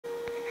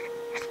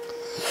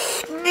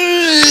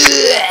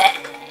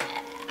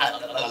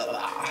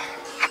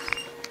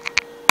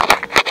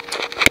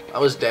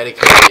was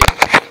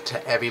dedicated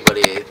to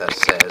everybody that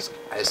says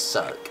I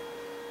suck.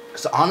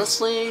 Because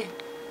honestly,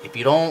 if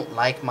you don't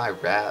like my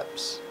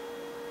raps,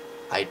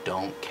 I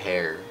don't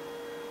care.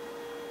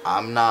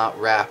 I'm not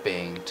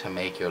rapping to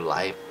make your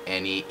life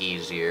any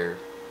easier.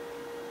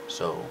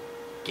 So,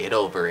 get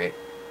over it.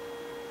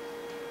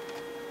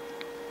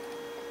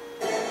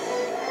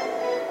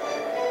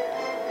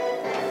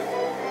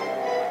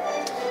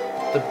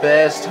 The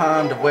best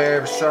time to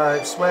wear a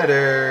striped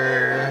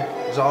sweater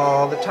is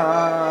all the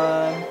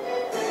time.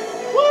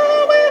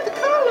 Whoa, with the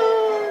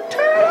color,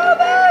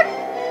 turtleneck,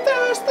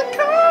 that's the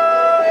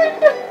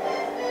kind.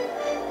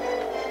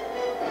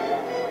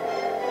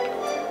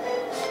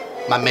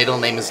 My middle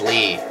name is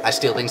Lee. I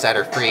steal things that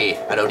are free.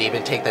 I don't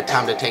even take the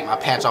time to take my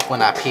pants off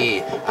when I pee.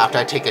 After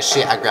I take a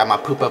shit, I grab my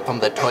poop up from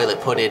the toilet,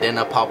 put it in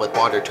a pot with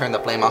water, turn the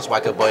flame on so I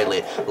could boil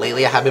it.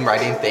 Lately I have been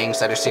writing things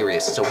that are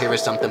serious, so here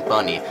is something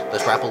funny.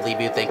 This rap will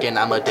leave you thinking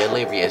I'm a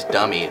delirious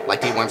dummy,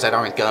 like the worms that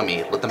aren't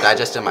gummy, let them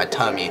digest in my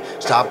tummy.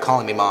 Stop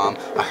calling me mom,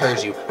 I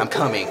heard you, I'm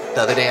coming.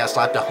 The other day I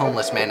slapped a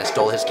homeless man and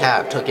stole his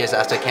cab, took his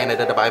ass to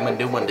Canada to buy him a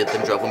new one,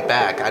 then drove him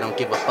back. I don't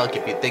give a fuck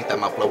if you think that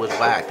my flow is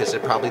whack. This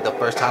is probably the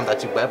first time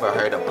that you've ever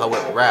heard a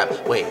poet rap.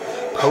 Wait,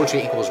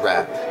 poetry equals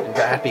rap, and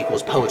rap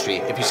equals poetry.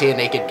 If you see a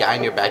naked guy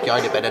in your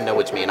backyard, you better know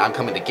it's me, and I'm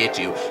coming to get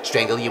you,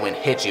 strangle you and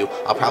hit you.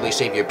 I'll probably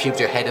shave your pubes,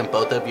 your head, and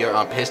both of your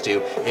armpits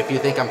too. If you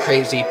think I'm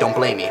crazy, don't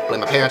blame me. Blame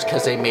my parents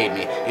cause they made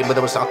me. Even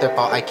though it's not their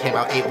fault, I came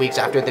out 8 weeks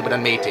after they were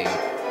done mating.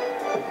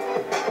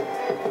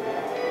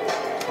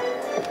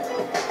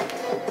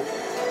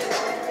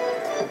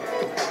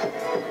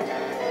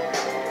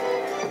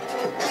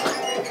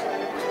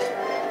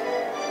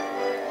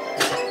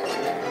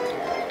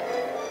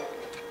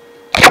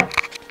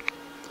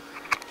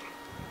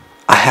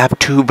 I have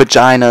 2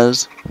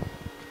 vaginas.